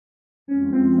History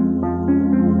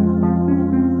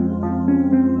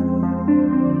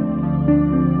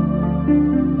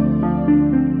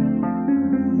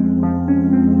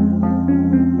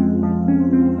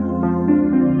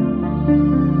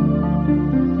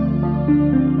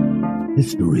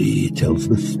tells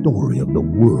the story of the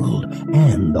world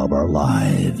and of our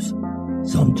lives.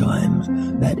 Sometimes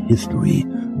that history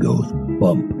goes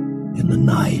bump in the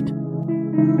night.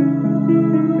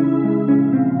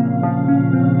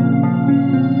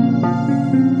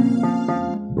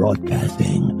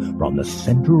 Broadcasting from the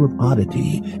center of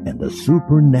oddity and the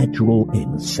supernatural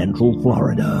in Central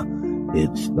Florida,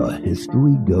 it's the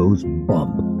History Goes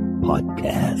Bump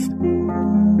podcast.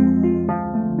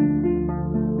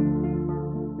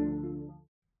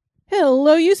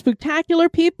 Hello, you spectacular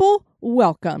people.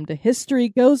 Welcome to History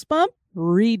Goes Bump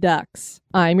Redux.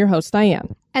 I'm your host,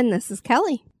 Diane. And this is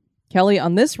Kelly. Kelly,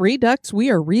 on this Redux,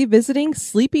 we are revisiting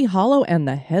Sleepy Hollow and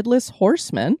the Headless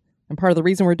Horseman. And part of the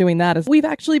reason we're doing that is we've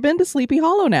actually been to Sleepy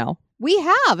Hollow now. We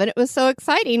have, and it was so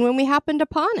exciting when we happened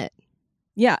upon it.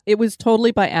 Yeah, it was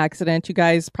totally by accident. You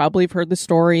guys probably have heard the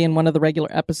story in one of the regular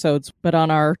episodes, but on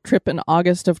our trip in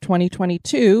August of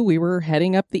 2022, we were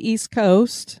heading up the East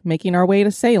Coast, making our way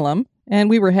to Salem, and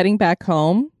we were heading back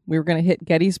home. We were going to hit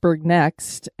Gettysburg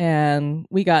next, and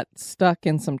we got stuck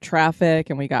in some traffic,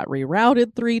 and we got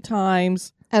rerouted 3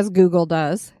 times. As Google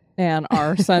does. And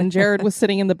our son Jared was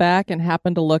sitting in the back and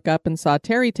happened to look up and saw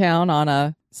Terrytown on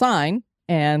a sign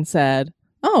and said,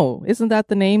 "Oh, isn't that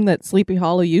the name that Sleepy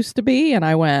Hollow used to be?" And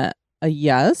I went,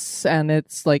 yes. And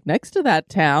it's like next to that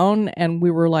town. And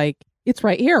we were like, it's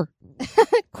right here.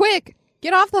 Quick,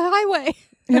 get off the highway.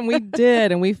 And we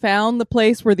did. And we found the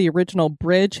place where the original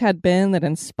bridge had been that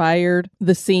inspired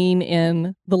the scene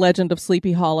in The Legend of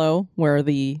Sleepy Hollow, where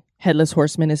the Headless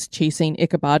Horseman is chasing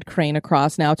Ichabod Crane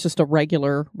across. Now it's just a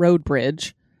regular road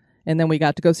bridge. And then we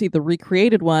got to go see the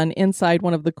recreated one inside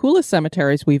one of the coolest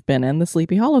cemeteries we've been in, the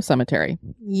Sleepy Hollow Cemetery.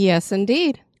 Yes,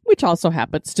 indeed. Which also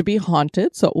happens to be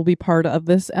haunted, so it will be part of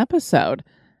this episode.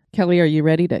 Kelly, are you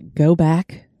ready to go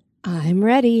back? I'm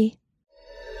ready.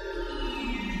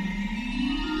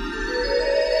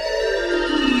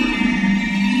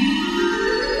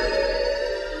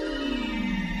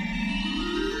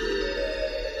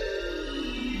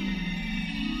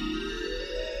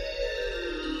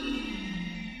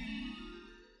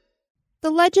 The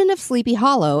Legend of Sleepy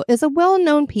Hollow is a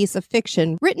well-known piece of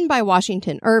fiction written by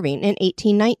Washington Irving in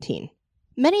 1819.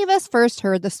 Many of us first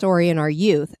heard the story in our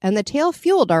youth, and the tale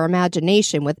fueled our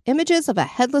imagination with images of a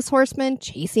headless horseman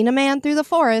chasing a man through the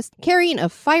forest, carrying a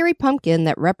fiery pumpkin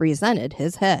that represented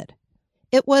his head.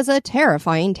 It was a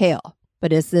terrifying tale,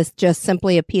 but is this just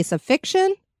simply a piece of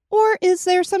fiction, or is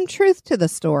there some truth to the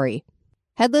story?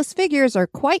 Headless figures are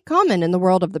quite common in the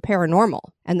world of the paranormal,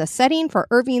 and the setting for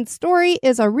Irving's story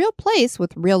is a real place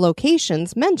with real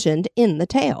locations mentioned in the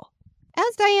tale.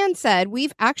 As Diane said,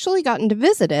 we've actually gotten to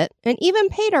visit it and even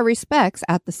paid our respects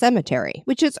at the cemetery,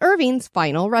 which is Irving's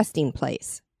final resting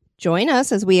place. Join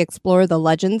us as we explore the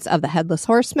legends of the Headless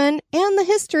Horseman and the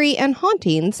history and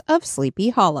hauntings of Sleepy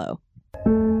Hollow.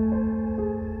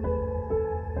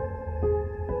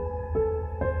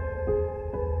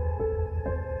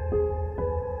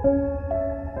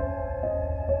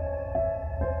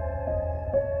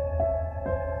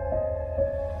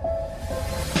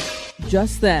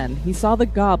 Just then, he saw the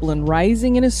goblin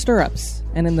rising in his stirrups,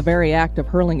 and in the very act of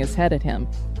hurling his head at him,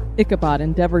 Ichabod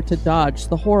endeavored to dodge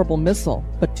the horrible missile,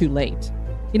 but too late.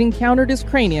 It encountered his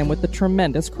cranium with a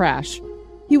tremendous crash.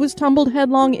 He was tumbled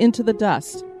headlong into the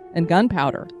dust, and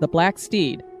Gunpowder, the black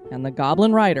steed, and the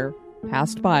goblin rider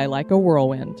passed by like a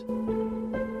whirlwind.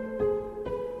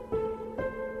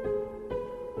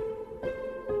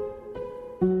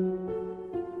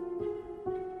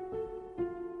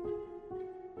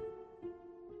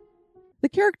 The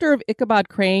character of Ichabod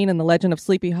Crane in The Legend of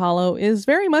Sleepy Hollow is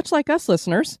very much like us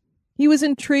listeners. He was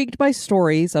intrigued by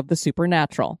stories of the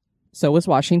supernatural. So was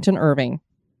Washington Irving.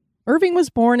 Irving was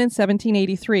born in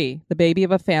 1783, the baby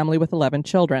of a family with 11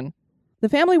 children. The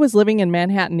family was living in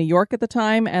Manhattan, New York at the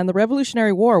time, and the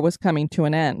Revolutionary War was coming to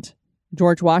an end.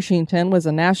 George Washington was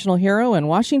a national hero, and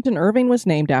Washington Irving was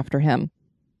named after him.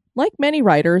 Like many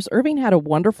writers, Irving had a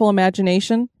wonderful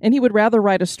imagination, and he would rather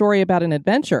write a story about an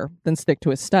adventure than stick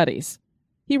to his studies.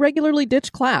 He regularly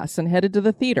ditched class and headed to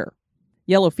the theater.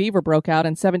 Yellow fever broke out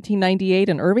in 1798,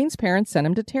 and Irving's parents sent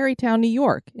him to Tarrytown, New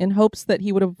York, in hopes that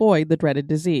he would avoid the dreaded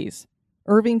disease.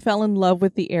 Irving fell in love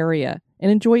with the area and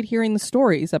enjoyed hearing the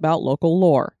stories about local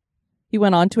lore. He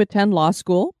went on to attend law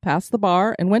school, passed the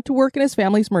bar, and went to work in his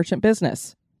family's merchant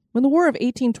business. When the War of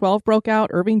 1812 broke out,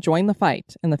 Irving joined the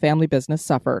fight, and the family business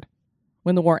suffered.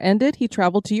 When the war ended, he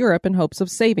traveled to Europe in hopes of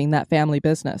saving that family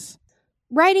business.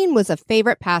 Writing was a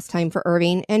favorite pastime for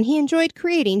Irving, and he enjoyed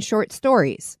creating short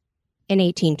stories. In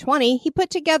 1820, he put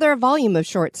together a volume of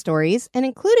short stories and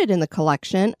included in the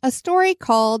collection a story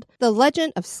called The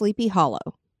Legend of Sleepy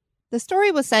Hollow. The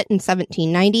story was set in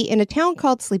 1790 in a town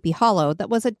called Sleepy Hollow that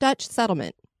was a Dutch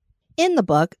settlement. In the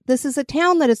book, this is a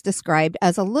town that is described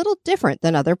as a little different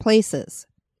than other places.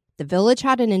 The village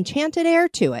had an enchanted air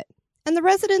to it, and the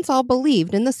residents all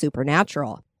believed in the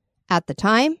supernatural. At the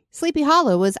time, Sleepy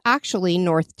Hollow was actually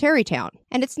North Tarrytown,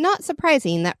 and it's not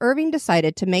surprising that Irving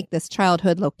decided to make this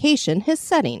childhood location his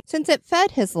setting, since it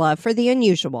fed his love for the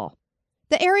unusual.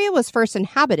 The area was first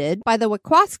inhabited by the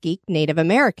Wecquaesgeek Native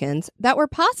Americans that were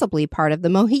possibly part of the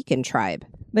Mohican tribe.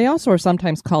 They also are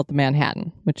sometimes called the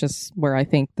Manhattan, which is where I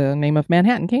think the name of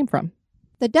Manhattan came from.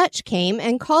 The Dutch came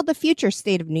and called the future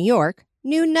state of New York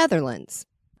New Netherlands.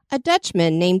 A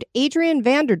Dutchman named Adrian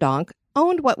van der Donk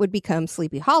owned what would become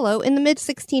Sleepy Hollow in the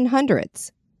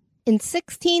mid-1600s. In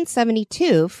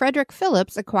 1672, Frederick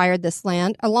Phillips acquired this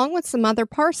land along with some other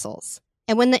parcels.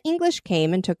 And when the English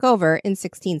came and took over in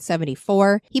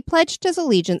 1674, he pledged his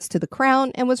allegiance to the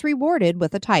crown and was rewarded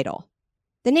with a title.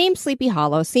 The name Sleepy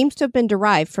Hollow seems to have been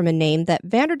derived from a name that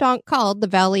Van der Donk called the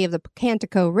valley of the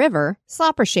Pocantico River,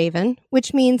 Sloppershaven,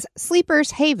 which means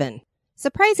Sleeper's Haven.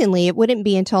 Surprisingly, it wouldn't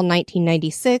be until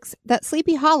 1996 that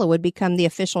Sleepy Hollow would become the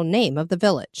official name of the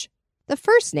village. The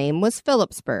first name was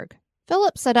Phillipsburg.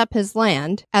 Philip set up his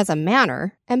land as a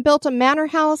manor and built a manor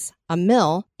house, a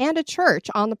mill, and a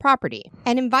church on the property,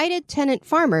 and invited tenant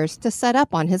farmers to set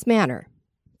up on his manor.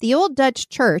 The old Dutch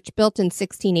church, built in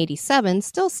 1687,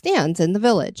 still stands in the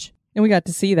village. And we got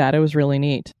to see that. It was really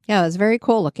neat. Yeah, it was very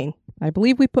cool looking. I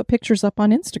believe we put pictures up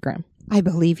on Instagram. I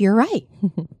believe you're right.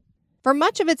 For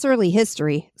much of its early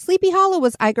history, Sleepy Hollow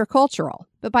was agricultural,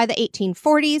 but by the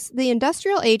 1840s, the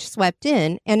industrial age swept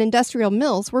in and industrial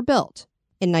mills were built.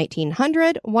 In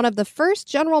 1900, one of the first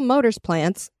General Motors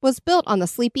plants was built on the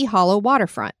Sleepy Hollow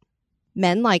waterfront.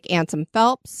 Men like Anson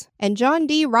Phelps and John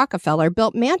D. Rockefeller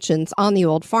built mansions on the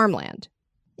old farmland.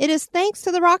 It is thanks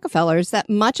to the Rockefellers that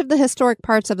much of the historic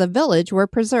parts of the village were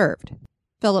preserved.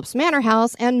 Phillips Manor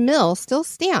House and mill still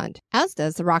stand, as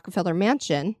does the Rockefeller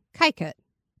Mansion, Kykuit.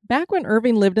 Back when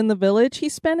Irving lived in the village, he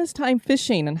spent his time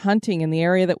fishing and hunting in the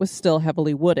area that was still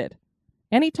heavily wooded.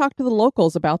 And he talked to the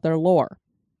locals about their lore.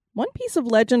 One piece of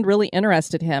legend really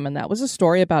interested him, and that was a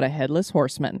story about a headless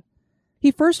horseman.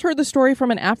 He first heard the story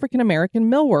from an African-American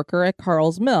mill worker at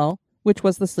Carl's Mill, which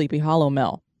was the Sleepy Hollow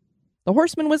Mill. The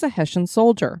horseman was a Hessian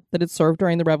soldier that had served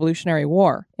during the Revolutionary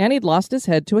War, and he'd lost his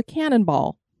head to a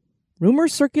cannonball.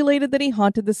 Rumors circulated that he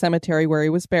haunted the cemetery where he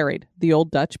was buried, the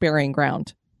old Dutch burying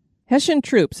ground. Hessian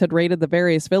troops had raided the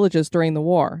various villages during the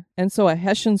war, and so a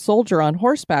Hessian soldier on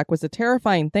horseback was a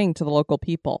terrifying thing to the local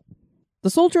people. The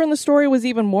soldier in the story was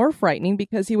even more frightening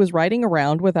because he was riding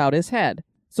around without his head,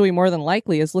 so he more than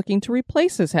likely is looking to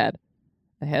replace his head.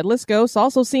 A headless ghost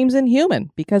also seems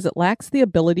inhuman because it lacks the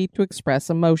ability to express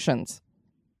emotions.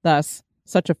 Thus,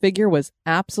 such a figure was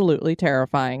absolutely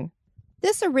terrifying.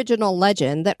 This original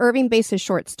legend that Irving based his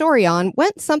short story on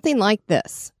went something like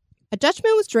this. A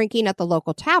Dutchman was drinking at the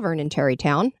local tavern in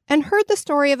Tarrytown and heard the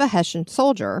story of a Hessian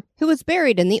soldier who was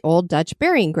buried in the old Dutch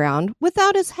burying ground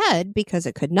without his head because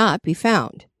it could not be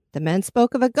found. The men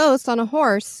spoke of a ghost on a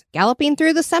horse galloping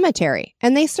through the cemetery,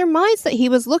 and they surmised that he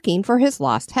was looking for his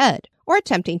lost head, or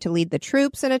attempting to lead the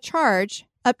troops in a charge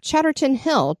up Chatterton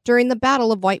Hill during the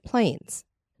Battle of White Plains.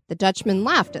 The Dutchman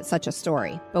laughed at such a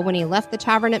story, but when he left the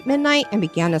tavern at midnight and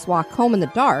began his walk home in the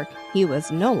dark, he was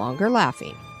no longer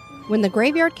laughing. When the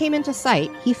graveyard came into sight,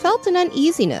 he felt an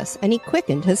uneasiness and he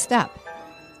quickened his step.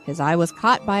 His eye was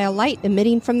caught by a light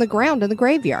emitting from the ground in the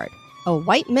graveyard. A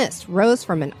white mist rose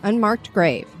from an unmarked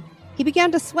grave. He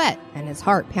began to sweat and his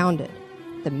heart pounded.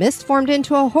 The mist formed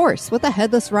into a horse with a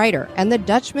headless rider, and the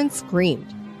Dutchman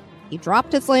screamed. He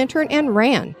dropped his lantern and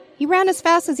ran. He ran as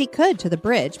fast as he could to the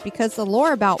bridge because the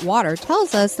lore about water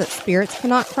tells us that spirits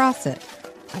cannot cross it.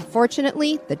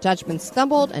 Unfortunately, the Dutchman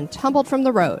stumbled and tumbled from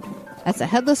the road. As the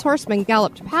headless horseman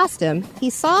galloped past him,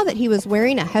 he saw that he was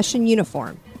wearing a Hessian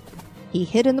uniform. He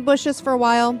hid in the bushes for a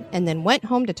while and then went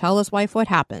home to tell his wife what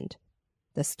happened.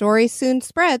 The story soon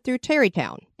spread through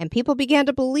Tarrytown, and people began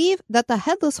to believe that the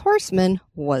headless horseman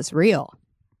was real.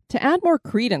 To add more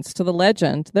credence to the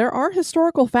legend, there are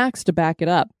historical facts to back it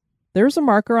up. There's a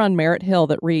marker on Merritt Hill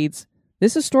that reads,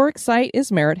 "This historic site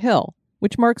is Merritt Hill,"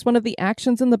 which marks one of the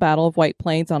actions in the Battle of White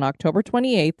Plains on October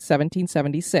 28,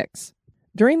 1776.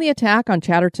 During the attack on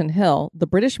Chatterton Hill, the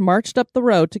British marched up the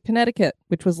road to Connecticut,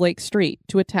 which was Lake Street,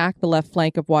 to attack the left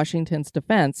flank of Washington's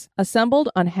defense, assembled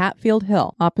on Hatfield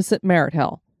Hill, opposite Merritt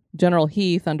Hill. General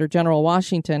Heath, under General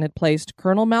Washington, had placed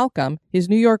Colonel Malcolm, his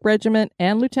New York regiment,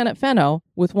 and Lieutenant Fenno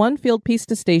with one field piece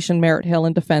to station Merritt Hill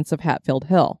in defense of Hatfield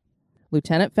Hill.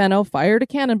 Lieutenant Fenno fired a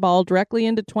cannonball directly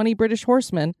into 20 British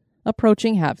horsemen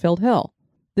approaching Hatfield Hill.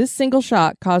 This single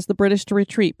shot caused the British to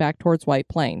retreat back towards White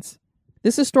Plains.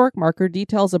 This historic marker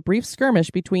details a brief skirmish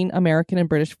between American and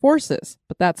British forces,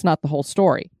 but that's not the whole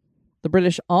story. The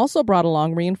British also brought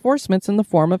along reinforcements in the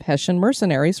form of Hessian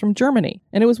mercenaries from Germany,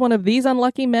 and it was one of these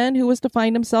unlucky men who was to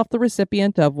find himself the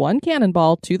recipient of one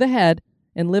cannonball to the head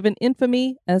and live in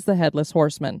infamy as the Headless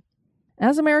Horseman.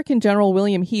 As American General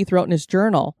William Heath wrote in his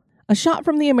journal, a shot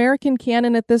from the American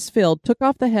cannon at this field took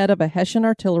off the head of a Hessian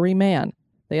artillery man.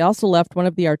 They also left one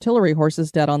of the artillery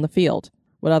horses dead on the field.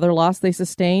 What other loss they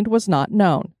sustained was not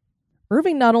known.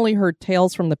 Irving not only heard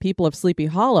tales from the people of Sleepy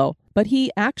Hollow, but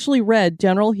he actually read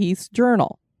General Heath's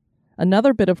journal.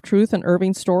 Another bit of truth in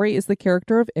Irving's story is the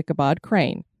character of Ichabod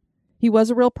Crane. He was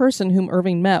a real person whom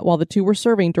Irving met while the two were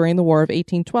serving during the War of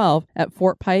 1812 at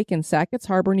Fort Pike in Sackett's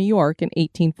Harbor, New York in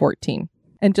 1814.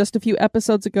 And just a few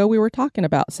episodes ago, we were talking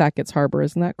about Sackett's Harbor.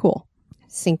 Isn't that cool?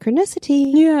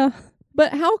 Synchronicity. Yeah.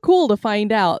 But how cool to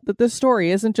find out that this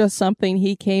story isn't just something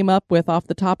he came up with off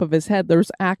the top of his head.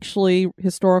 There's actually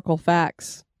historical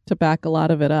facts to back a lot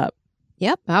of it up.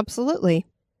 Yep, absolutely.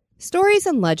 Stories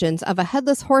and legends of a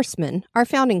headless horseman are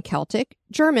found in Celtic,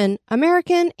 German,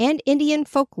 American, and Indian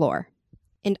folklore.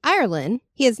 In Ireland,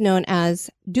 he is known as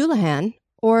Dullahan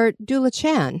or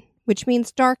Dulachan, which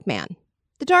means dark man.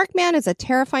 The dark man is a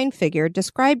terrifying figure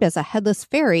described as a headless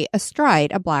fairy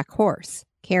astride a black horse,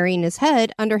 carrying his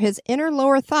head under his inner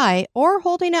lower thigh or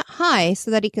holding it high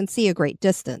so that he can see a great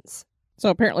distance. So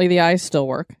apparently the eyes still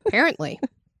work. Apparently.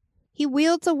 He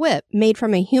wields a whip made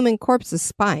from a human corpse's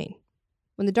spine.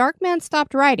 When the dark man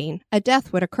stopped riding, a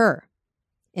death would occur.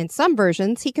 In some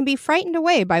versions, he can be frightened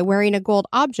away by wearing a gold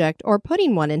object or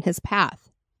putting one in his path.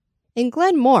 In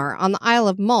Glenmore, on the Isle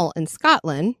of Mull in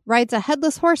Scotland, rides a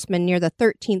headless horseman near the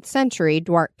 13th century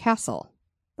Dwart Castle.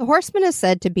 The horseman is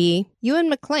said to be Ewan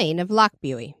MacLean of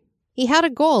Lochbuie. He had a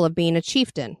goal of being a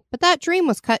chieftain, but that dream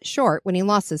was cut short when he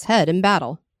lost his head in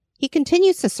battle. He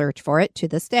continues to search for it to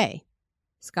this day.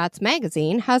 Scott's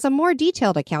Magazine has a more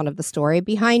detailed account of the story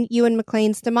behind Ewan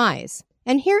MacLean's demise,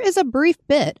 and here is a brief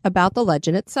bit about the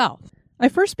legend itself. I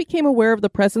first became aware of the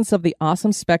presence of the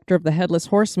awesome specter of the Headless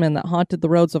Horseman that haunted the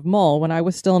roads of Mull when I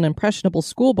was still an impressionable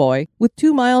schoolboy, with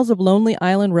 2 miles of lonely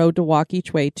island road to walk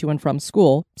each way to and from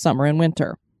school, summer and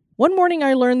winter. One morning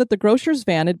I learned that the grocer's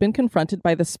van had been confronted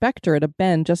by the specter at a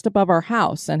bend just above our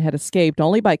house and had escaped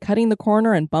only by cutting the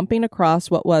corner and bumping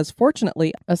across what was,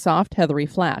 fortunately, a soft, heathery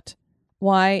flat.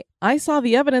 Why, I saw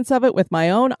the evidence of it with my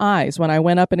own eyes when I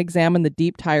went up and examined the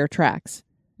deep tire tracks.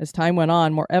 As time went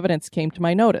on, more evidence came to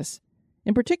my notice.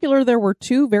 In particular, there were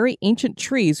 2 very ancient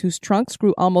trees whose trunks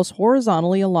grew almost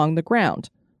horizontally along the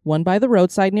ground, one by the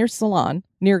roadside near Ceylon,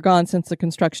 near gone since the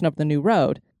construction of the new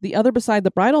road, the other beside the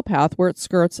bridle path where it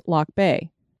skirts Loch Bay,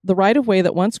 the right-of-way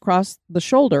that once crossed the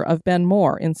shoulder of Ben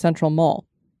Moor in central Mull.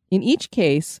 In each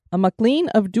case, a MacLean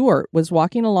of Duart was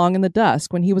walking along in the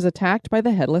dusk when he was attacked by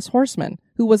the Headless Horseman,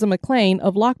 who was a MacLean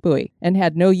of Lochbuie and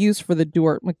had no use for the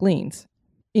Duart MacLeans.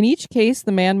 In each case,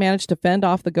 the man managed to fend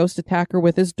off the ghost attacker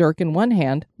with his dirk in one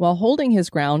hand while holding his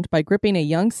ground by gripping a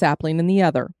young sapling in the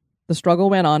other. The struggle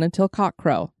went on until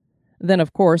cockcrow. Then,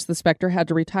 of course, the specter had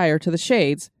to retire to the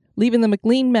shades, leaving the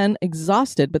MacLean men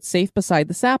exhausted but safe beside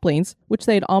the saplings, which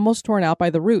they had almost torn out by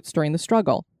the roots during the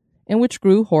struggle, and which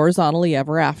grew horizontally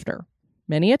ever after.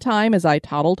 Many a time, as I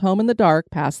toddled home in the dark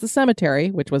past the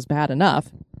cemetery, which was bad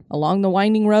enough, along the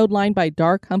winding road lined by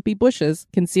dark, humpy bushes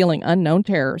concealing unknown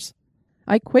terrors,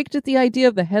 I quaked at the idea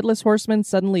of the Headless Horseman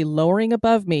suddenly lowering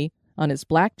above me on his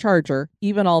black charger,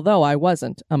 even although I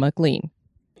wasn't a MacLean.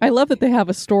 I love that they have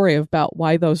a story about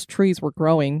why those trees were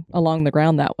growing along the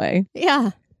ground that way.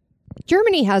 Yeah.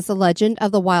 Germany has the legend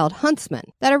of the wild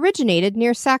huntsman that originated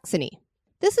near Saxony.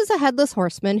 This is a headless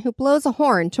horseman who blows a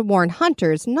horn to warn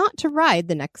hunters not to ride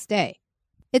the next day.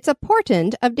 It's a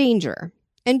portend of danger,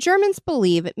 and Germans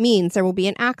believe it means there will be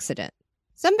an accident.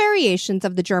 Some variations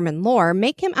of the German lore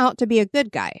make him out to be a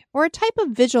good guy, or a type of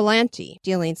vigilante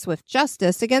dealing swift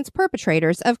justice against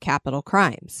perpetrators of capital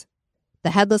crimes. The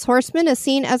Headless Horseman is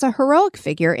seen as a heroic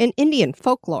figure in Indian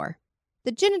folklore.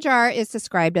 The Jinajar is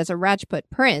described as a Rajput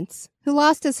prince who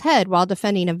lost his head while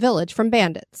defending a village from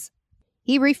bandits.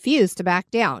 He refused to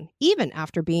back down, even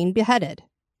after being beheaded.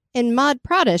 In Madh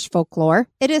Pradesh folklore,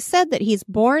 it is said that he's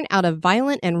born out of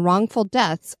violent and wrongful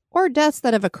deaths or deaths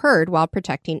that have occurred while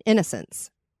protecting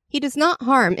innocence. He does not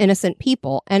harm innocent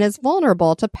people and is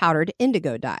vulnerable to powdered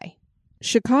indigo dye.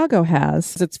 Chicago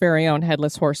has its very own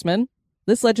Headless Horseman.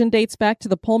 This legend dates back to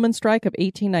the Pullman strike of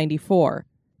 1894.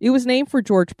 It was named for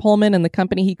George Pullman and the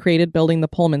company he created building the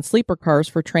Pullman sleeper cars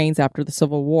for trains after the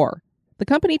Civil War. The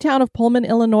company town of Pullman,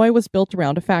 Illinois was built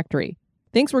around a factory.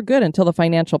 Things were good until the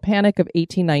financial panic of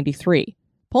 1893.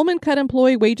 Pullman cut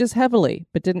employee wages heavily,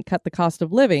 but didn't cut the cost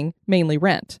of living, mainly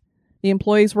rent. The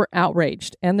employees were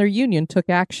outraged, and their union took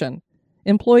action.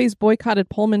 Employees boycotted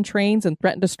Pullman trains and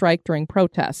threatened to strike during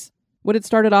protests. What had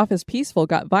started off as peaceful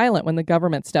got violent when the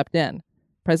government stepped in.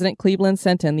 President Cleveland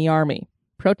sent in the army.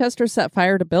 Protesters set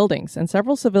fire to buildings, and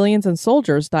several civilians and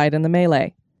soldiers died in the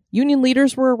melee. Union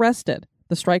leaders were arrested.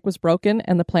 The strike was broken,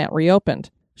 and the plant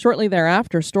reopened. Shortly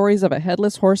thereafter, stories of a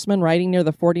headless horseman riding near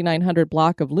the 4900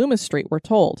 block of Loomis Street were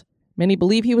told. Many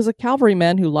believe he was a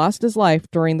cavalryman who lost his life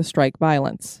during the strike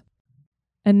violence.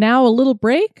 And now a little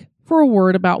break for a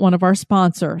word about one of our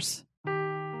sponsors.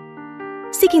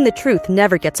 Seeking the truth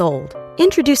never gets old.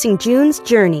 Introducing June's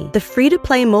Journey, the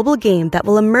free-to-play mobile game that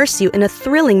will immerse you in a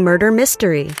thrilling murder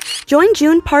mystery. Join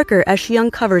June Parker as she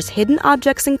uncovers hidden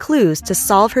objects and clues to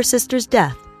solve her sister's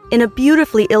death in a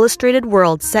beautifully illustrated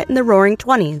world set in the Roaring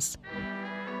 '20s.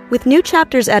 With new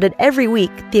chapters added every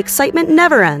week, the excitement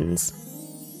never ends.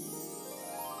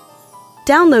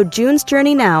 Download June's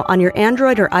Journey now on your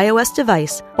Android or iOS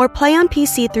device, or play on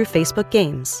PC through Facebook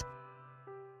Games.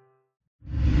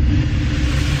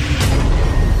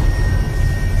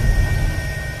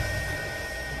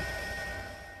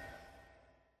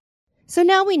 So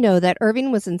now we know that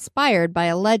Irving was inspired by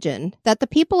a legend that the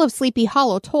people of Sleepy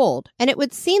Hollow told, and it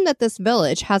would seem that this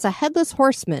village has a headless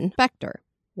horseman specter.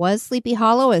 Was Sleepy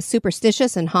Hollow as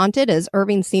superstitious and haunted as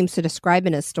Irving seems to describe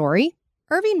in his story?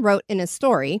 Irving wrote in his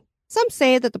story, "Some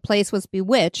say that the place was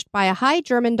bewitched by a high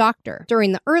German doctor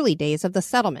during the early days of the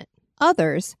settlement.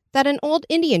 Others, that an old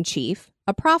Indian chief,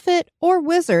 a prophet, or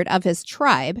wizard of his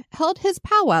tribe held his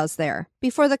powwows there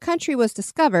before the country was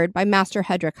discovered by Master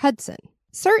Hedrick Hudson.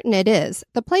 Certain it is,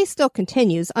 the place still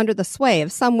continues under the sway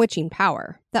of some witching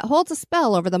power that holds a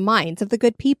spell over the minds of the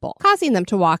good people, causing them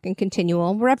to walk in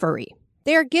continual reverie.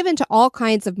 They are given to all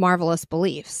kinds of marvelous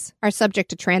beliefs, are subject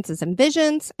to trances and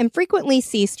visions, and frequently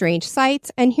see strange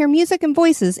sights and hear music and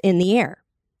voices in the air.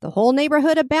 The whole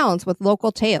neighborhood abounds with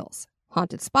local tales,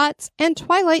 haunted spots, and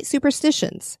twilight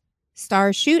superstitions.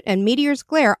 Stars shoot and meteors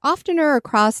glare oftener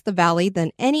across the valley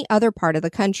than any other part of the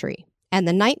country. And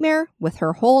the nightmare, with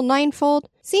her whole ninefold,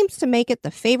 seems to make it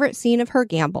the favorite scene of her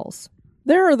gambles."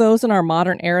 There are those in our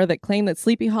modern era that claim that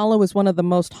Sleepy Hollow is one of the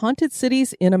most haunted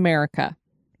cities in America.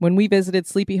 When we visited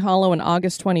Sleepy Hollow in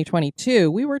August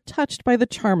 2022, we were touched by the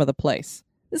charm of the place.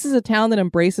 This is a town that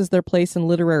embraces their place in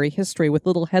literary history with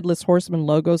little Headless Horseman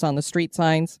logos on the street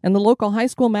signs, and the local high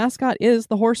school mascot is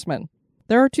the Horseman.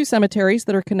 There are 2 cemeteries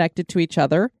that are connected to each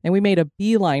other, and we made a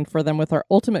beeline for them with our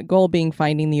ultimate goal being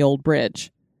finding the old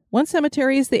bridge. One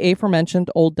cemetery is the aforementioned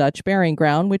Old Dutch Burying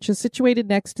Ground, which is situated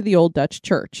next to the Old Dutch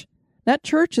Church. That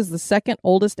church is the second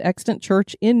oldest extant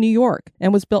church in New York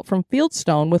and was built from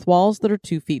fieldstone with walls that are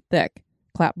 2 feet thick.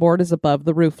 Clapboard is above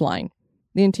the roofline.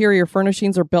 The interior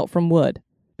furnishings are built from wood.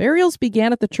 Burials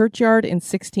began at the churchyard in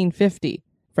 1650.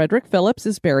 Frederick Phillips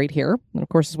is buried here, and of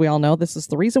course, as we all know, this is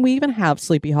the reason we even have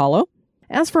Sleepy Hollow.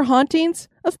 As for hauntings,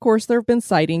 of course, there have been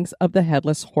sightings of the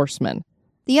Headless Horseman.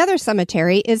 The other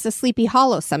cemetery is the Sleepy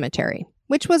Hollow Cemetery,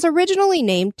 which was originally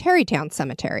named Tarrytown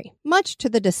Cemetery, much to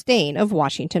the disdain of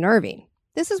Washington Irving.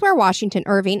 This is where Washington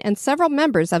Irving and several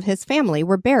members of his family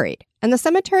were buried, and the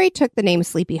cemetery took the name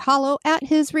Sleepy Hollow at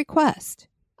his request.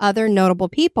 Other notable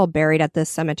people buried at this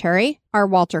cemetery are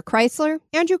Walter Chrysler,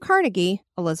 Andrew Carnegie,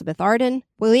 Elizabeth Arden,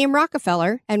 William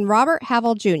Rockefeller, and Robert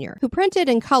Havell Jr., who printed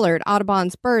and colored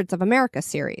Audubon's Birds of America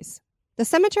series. The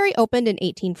cemetery opened in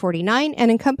 1849 and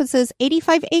encompasses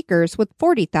 85 acres with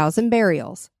 40,000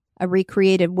 burials. A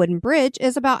recreated wooden bridge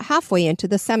is about halfway into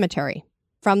the cemetery.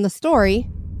 From the story,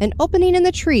 an opening in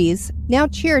the trees now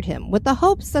cheered him with the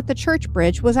hopes that the church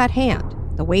bridge was at hand.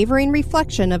 The wavering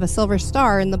reflection of a silver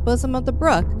star in the bosom of the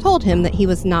brook told him that he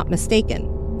was not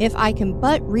mistaken. "If I can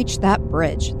but reach that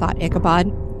bridge," thought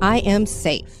Ichabod, "I am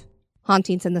safe."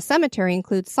 Hauntings in the cemetery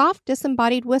include soft,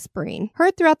 disembodied whispering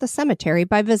heard throughout the cemetery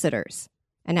by visitors.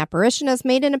 An apparition has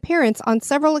made an appearance on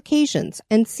several occasions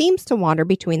and seems to wander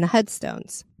between the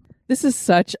headstones. This is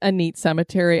such a neat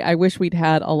cemetery. I wish we'd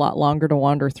had a lot longer to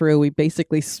wander through. We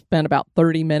basically spent about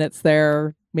 30 minutes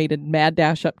there, made a mad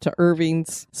dash up to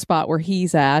Irving's spot where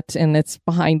he's at, and it's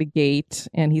behind a gate,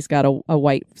 and he's got a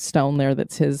white stone there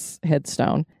that's his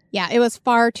headstone. Yeah, it was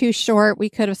far too short. We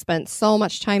could have spent so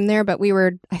much time there, but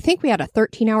I think we had a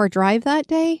 13-hour drive that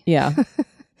day. Yeah.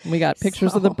 We got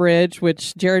pictures of the bridge,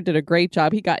 which Jared did a great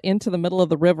job. He got into the middle of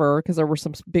the river because there were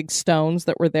some big stones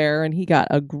that were there, and he got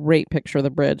a great picture of the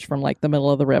bridge from like the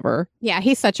middle of the river. Yeah,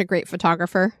 he's such a great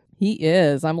photographer. He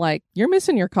is. I'm like, you're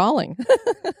missing your calling.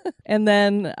 And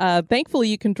then thankfully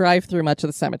you can drive through much of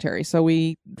the cemetery. So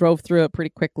we drove through it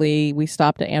pretty quickly. We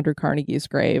stopped at Andrew Carnegie's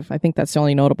grave. I think that's the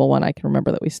only notable one I can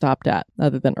remember that we stopped at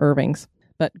other than Irving's.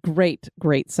 But great,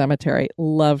 great cemetery.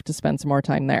 Love to spend some more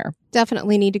time there.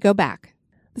 Definitely need to go back.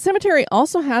 The cemetery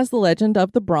also has the legend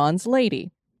of the Bronze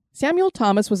Lady. Samuel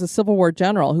Thomas was a Civil War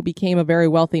general who became a very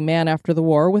wealthy man after the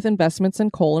war with investments in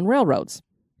coal and railroads.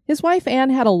 His wife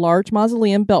Anne had a large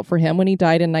mausoleum built for him when he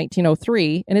died in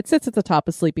 1903, and it sits at the top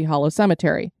of Sleepy Hollow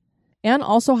Cemetery. Anne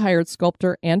also hired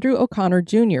sculptor Andrew O'Connor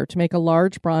Jr. to make a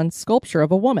large bronze sculpture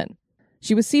of a woman.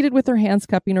 She was seated with her hands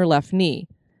cupping her left knee.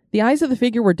 The eyes of the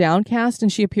figure were downcast,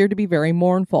 and she appeared to be very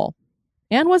mournful.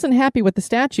 Anne wasn't happy with the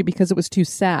statue because it was too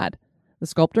sad. The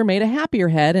sculptor made a happier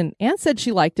head, and Anne said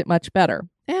she liked it much better.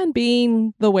 And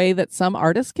being the way that some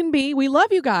artists can be, we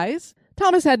love you guys,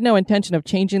 Thomas had no intention of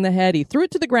changing the head. He threw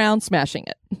it to the ground, smashing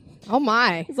it. Oh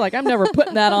my. He's like, I'm never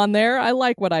putting that on there. I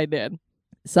like what I did.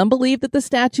 Some believe that the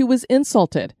statue was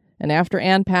insulted, and after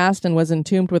Anne passed and was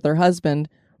entombed with her husband,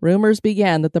 rumors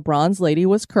began that the Bronze Lady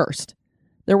was cursed.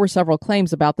 There were several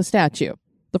claims about the statue.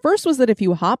 The first was that if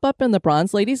you hop up in the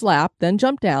Bronze Lady's lap, then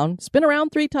jump down, spin around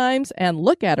 3 times, and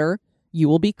look at her, you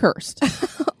will be cursed.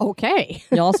 Okay.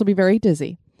 You'll also be very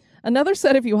dizzy. Another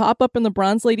said if you hop up in the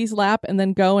Bronze Lady's lap and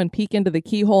then go and peek into the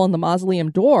keyhole in the mausoleum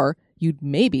door, you'd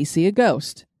maybe see a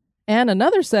ghost. And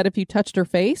another said if you touched her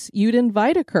face, you'd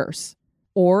invite a curse.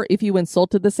 Or if you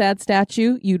insulted the sad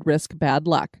statue, you'd risk bad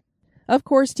luck. Of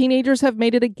course, teenagers have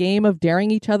made it a game of daring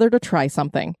each other to try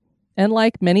something. And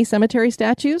like many cemetery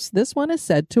statues, this one is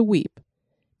said to weep.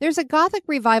 There's a Gothic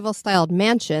revival-styled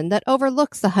mansion that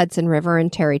overlooks the Hudson River in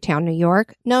Tarrytown, New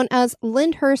York, known as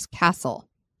Lyndhurst Castle.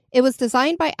 It was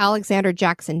designed by Alexander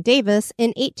Jackson Davis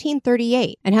in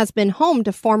 1838 and has been home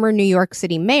to former New York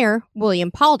City Mayor William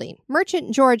Paulding,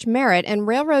 merchant George Merritt, and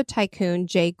railroad tycoon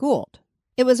Jay Gould.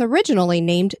 It was originally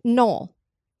named Knoll.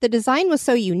 The design was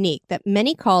so unique that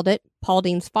many called it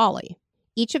Paulding's Folly.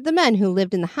 Each of the men who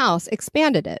lived in the house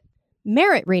expanded it.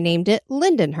 Merritt renamed it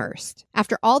Lindenhurst,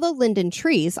 after all the linden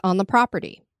trees on the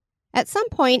property. At some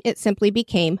point, it simply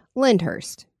became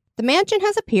Lyndhurst. The mansion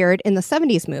has appeared in the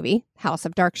 70s movie, House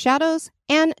of Dark Shadows,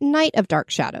 and Night of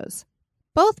Dark Shadows,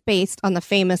 both based on the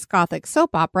famous Gothic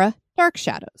soap opera, Dark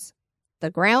Shadows. The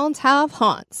grounds have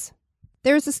haunts.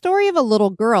 There's a story of a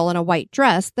little girl in a white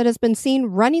dress that has been seen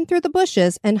running through the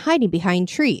bushes and hiding behind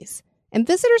trees, and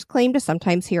visitors claim to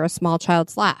sometimes hear a small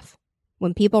child's laugh.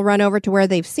 When people run over to where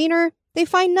they've seen her, they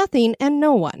find nothing and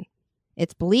no one.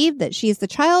 It's believed that she is the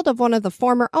child of one of the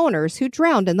former owners who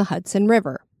drowned in the Hudson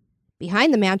River.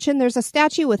 Behind the mansion, there's a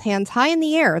statue with hands high in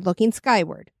the air looking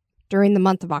skyward. During the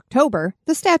month of October,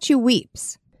 the statue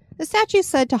weeps. The statue is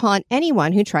said to haunt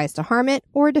anyone who tries to harm it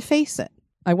or deface it.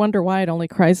 I wonder why it only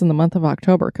cries in the month of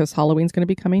October, because Halloween's going to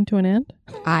be coming to an end?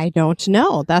 I don't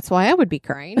know. That's why I would be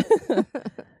crying.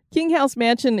 King House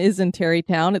Mansion is in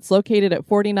Tarrytown. It's located at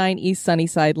 49 East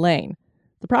Sunnyside Lane.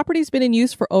 The property's been in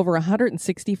use for over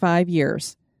 165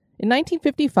 years. In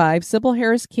 1955, Sybil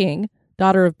Harris King,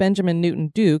 daughter of Benjamin Newton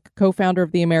Duke, co-founder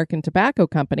of the American Tobacco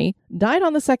Company, died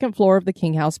on the second floor of the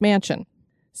King House Mansion.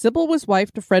 Sybil was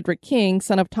wife to Frederick King,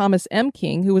 son of Thomas M.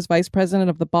 King, who was vice president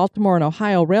of the Baltimore and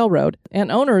Ohio Railroad and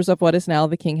owners of what is now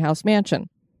the King House Mansion.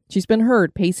 She's been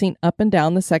heard pacing up and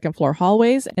down the second floor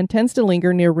hallways and tends to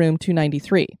linger near room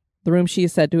 293, the room she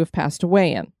is said to have passed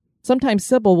away in. Sometimes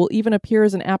Sybil will even appear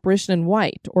as an apparition in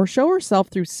white or show herself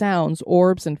through sounds,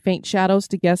 orbs, and faint shadows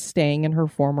to guests staying in her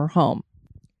former home.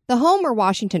 The home where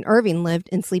Washington Irving lived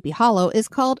in Sleepy Hollow is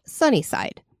called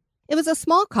Sunnyside. It was a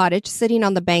small cottage sitting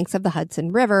on the banks of the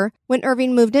Hudson River when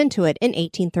Irving moved into it in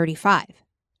 1835.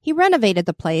 He renovated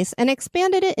the place and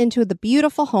expanded it into the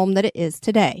beautiful home that it is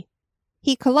today.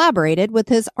 He collaborated with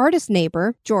his artist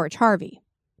neighbor, George Harvey.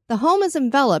 The home is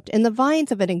enveloped in the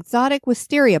vines of an exotic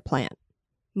wisteria plant.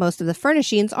 Most of the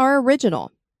furnishings are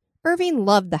original. Irving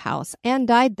loved the house and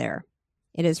died there.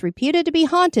 It is reputed to be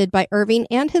haunted by Irving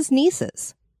and his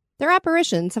nieces. Their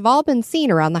apparitions have all been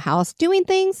seen around the house doing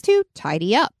things to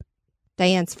tidy up.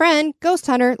 Diane's friend, ghost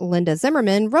hunter Linda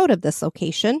Zimmerman, wrote of this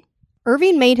location.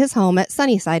 Irving made his home at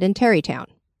Sunnyside in Tarrytown.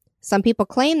 Some people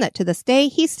claim that to this day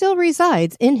he still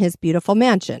resides in his beautiful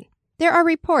mansion. There are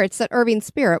reports that Irving's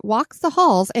spirit walks the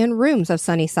halls and rooms of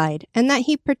Sunnyside, and that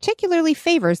he particularly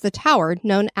favors the tower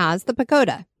known as the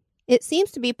Pagoda. It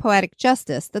seems to be poetic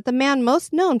justice that the man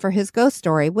most known for his ghost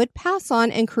story would pass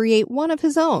on and create one of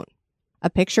his own. A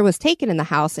picture was taken in the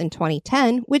house in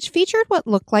 2010, which featured what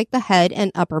looked like the head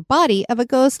and upper body of a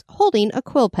ghost holding a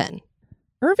quill pen.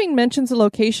 Irving mentions a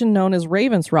location known as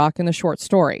Raven's Rock in the short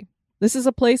story. This is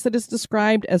a place that is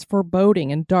described as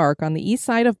foreboding and dark on the east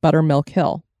side of Buttermilk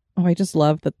Hill. Oh, I just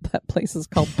love that that place is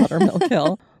called Buttermilk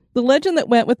Hill. The legend that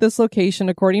went with this location,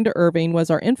 according to Irving,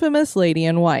 was our infamous Lady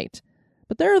in White.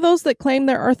 But there are those that claim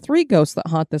there are 3 ghosts that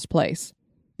haunt this place.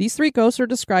 These 3 ghosts are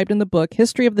described in the book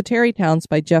History of the Tarrytowns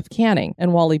by Jeff Canning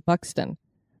and Wally Buxton.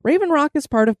 Raven Rock is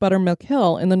part of Buttermilk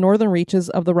Hill in the northern reaches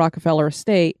of the Rockefeller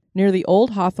Estate near the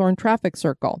old Hawthorne traffic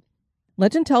circle.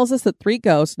 Legend tells us that 3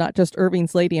 ghosts, not just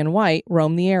Irving's Lady in White,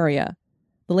 roam the area.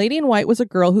 The Lady in White was a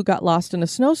girl who got lost in a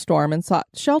snowstorm and sought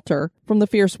shelter from the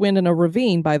fierce wind in a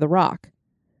ravine by the rock.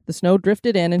 The snow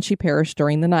drifted in and she perished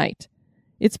during the night.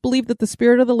 It's believed that the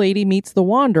spirit of the lady meets the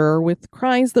wanderer with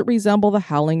cries that resemble the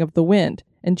howling of the wind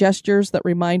and gestures that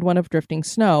remind one of drifting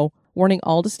snow, warning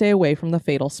all to stay away from the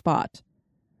fatal spot.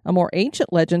 A more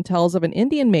ancient legend tells of an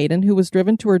Indian maiden who was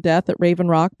driven to her death at Raven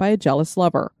Rock by a jealous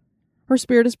lover. Her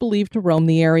spirit is believed to roam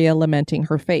the area, lamenting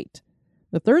her fate.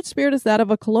 The third spirit is that of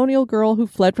a colonial girl who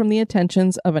fled from the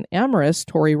attentions of an amorous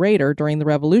Tory raider during the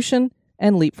Revolution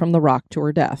and leaped from the rock to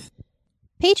her death.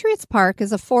 Patriots Park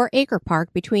is a 4-acre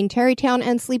park between Tarrytown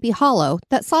and Sleepy Hollow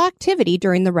that saw activity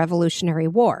during the Revolutionary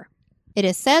War. It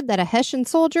is said that a Hessian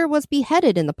soldier was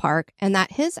beheaded in the park and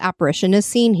that his apparition is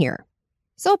seen here.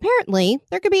 So apparently,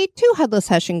 there could be 2 headless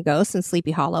Hessian ghosts in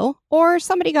Sleepy Hollow, or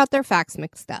somebody got their facts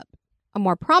mixed up. A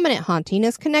more prominent haunting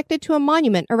is connected to a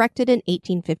monument erected in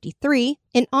 1853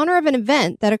 in honor of an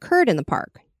event that occurred in the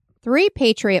park. 3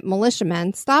 Patriot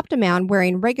militiamen stopped a man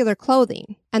wearing regular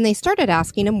clothing, and they started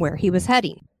asking him where he was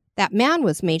heading. That man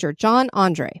was Major John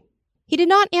Andre. He did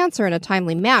not answer in a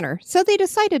timely manner, so they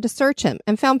decided to search him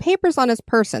and found papers on his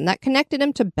person that connected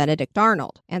him to Benedict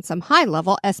Arnold and some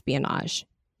high-level espionage.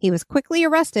 He was quickly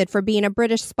arrested for being a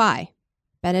British spy.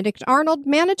 Benedict Arnold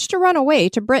managed to run away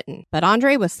to Britain, but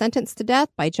Andre was sentenced to death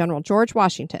by General George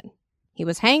Washington. He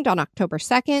was hanged on October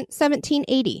 2nd,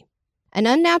 1780. An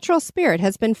unnatural spirit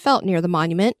has been felt near the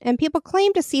monument, and people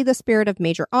claim to see the spirit of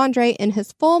Major Andre in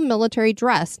his full military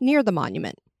dress near the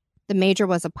monument. The Major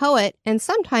was a poet, and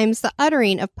sometimes the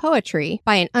uttering of poetry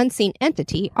by an unseen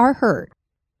entity are heard.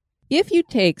 If you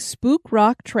take Spook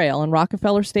Rock Trail in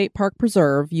Rockefeller State Park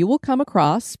Preserve, you will come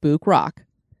across Spook Rock.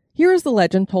 Here is the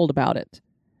legend told about it.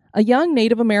 A young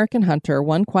Native American hunter,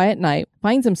 one quiet night,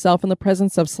 finds himself in the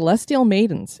presence of celestial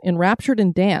maidens, enraptured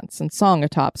in dance and song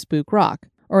atop Spook Rock,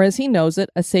 or as he knows it,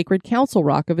 a sacred council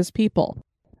rock of his people.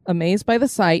 Amazed by the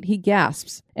sight, he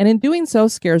gasps, and in doing so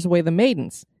scares away the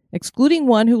maidens, excluding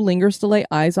one who lingers to lay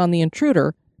eyes on the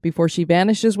intruder before she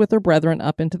vanishes with her brethren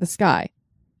up into the sky.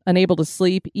 Unable to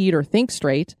sleep, eat, or think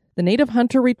straight, the native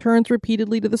hunter returns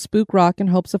repeatedly to the Spook Rock in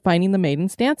hopes of finding the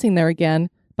maidens dancing there again,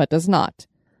 but does not.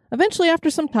 Eventually, after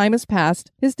some time has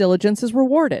passed, his diligence is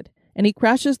rewarded, and he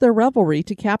crashes their revelry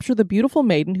to capture the beautiful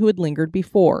maiden who had lingered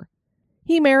before.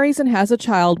 He marries and has a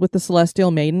child with the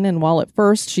celestial maiden, and while at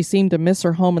first she seemed to miss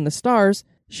her home in the stars,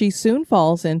 she soon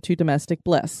falls into domestic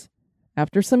bliss.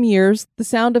 After some years, the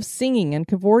sound of singing and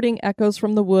cavorting echoes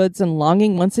from the woods, and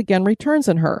longing once again returns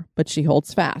in her, but she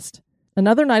holds fast.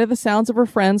 Another night of the sounds of her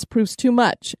friends proves too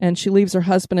much, and she leaves her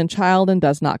husband and child and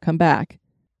does not come back.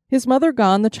 His mother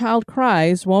gone, the child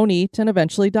cries, won't eat, and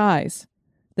eventually dies.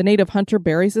 The native hunter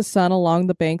buries his son along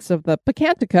the banks of the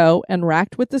Pocantico and,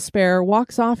 racked with despair,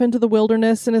 walks off into the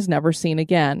wilderness and is never seen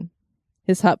again.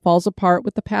 His hut falls apart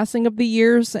with the passing of the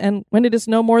years, and when it is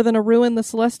no more than a ruin, the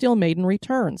celestial maiden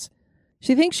returns.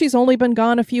 She thinks she's only been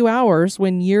gone a few hours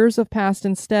when years have passed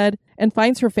instead, and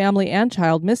finds her family and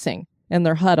child missing, and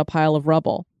their hut a pile of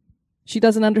rubble. She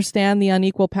doesn't understand the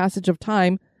unequal passage of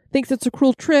time, thinks it's a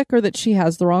cruel trick or that she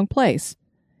has the wrong place.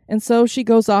 And so she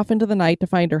goes off into the night to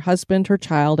find her husband, her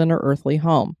child, and her earthly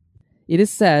home. It is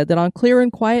said that on clear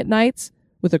and quiet nights,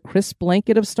 with a crisp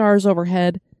blanket of stars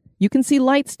overhead, you can see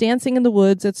lights dancing in the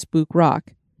woods at Spook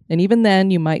Rock. And even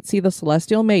then, you might see the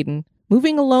celestial maiden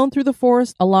moving alone through the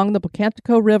forest along the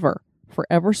Pocantico River,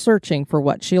 forever searching for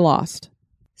what she lost.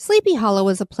 Sleepy Hollow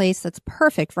is a place that's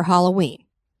perfect for Halloween.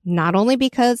 Not only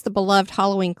because the beloved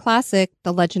Halloween classic,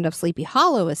 The Legend of Sleepy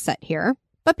Hollow, is set here,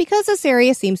 but because this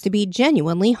area seems to be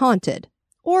genuinely haunted.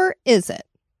 Or is it?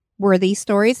 Were these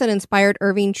stories that inspired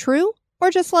Irving true, or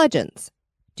just legends?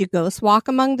 Do ghosts walk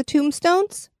among the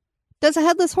tombstones? Does a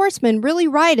headless horseman really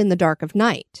ride in the dark of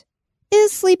night?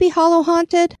 Is Sleepy Hollow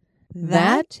haunted?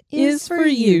 That is for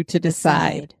you to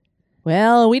decide.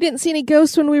 Well, we didn't see any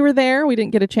ghosts when we were there. We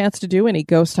didn't get a chance to do any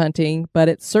ghost hunting, but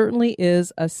it certainly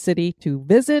is a city to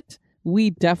visit, we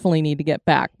definitely need to get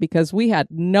back because we had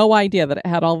no idea that it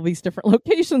had all these different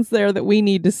locations there that we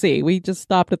need to see. We just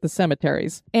stopped at the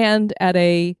cemeteries and at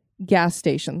a gas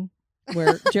station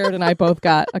where Jared and I both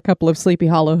got a couple of Sleepy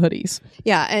Hollow hoodies.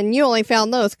 Yeah, and you only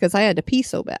found those because I had to pee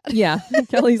so bad. Yeah.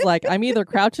 Kelly's like, I'm either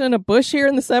crouching in a bush here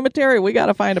in the cemetery, or we got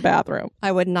to find a bathroom.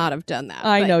 I would not have done that.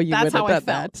 I know you would would have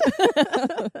done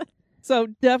done that. So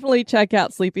definitely check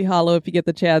out Sleepy Hollow if you get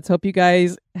the chance. Hope you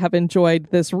guys have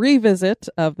enjoyed this revisit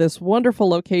of this wonderful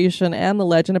location and the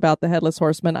legend about the Headless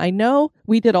Horseman. I know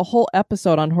we did a whole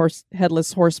episode on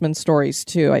Headless Horseman stories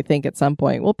too, I think at some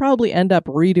point. We'll probably end up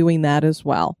redoing that as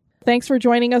well. Thanks for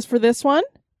joining us for this one.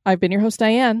 I've been your host,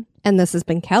 Diane. And this has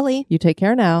been Kelly. You take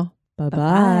care now.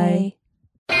 Bye-bye.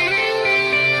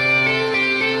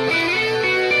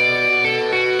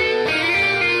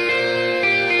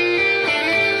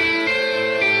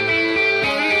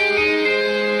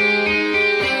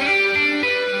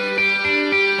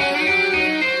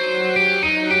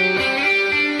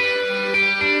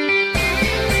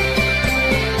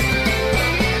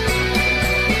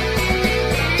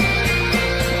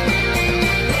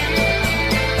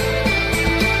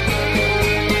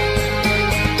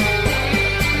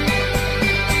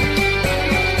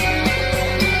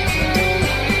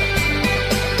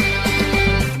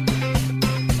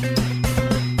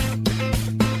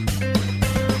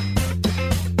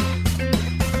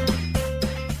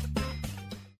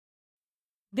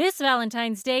 This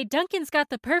Valentine's Day, Dunkin's got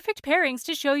the perfect pairings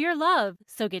to show your love.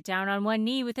 So get down on one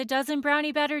knee with a dozen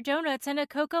brownie batter donuts and a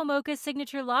cocoa mocha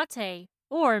signature latte.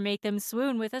 Or make them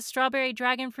swoon with a strawberry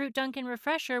dragon fruit Dunkin'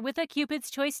 refresher with a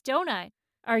Cupid's Choice donut.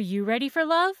 Are you ready for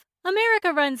love?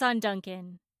 America runs on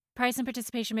Dunkin'. Price and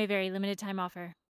participation may vary. Limited time offer.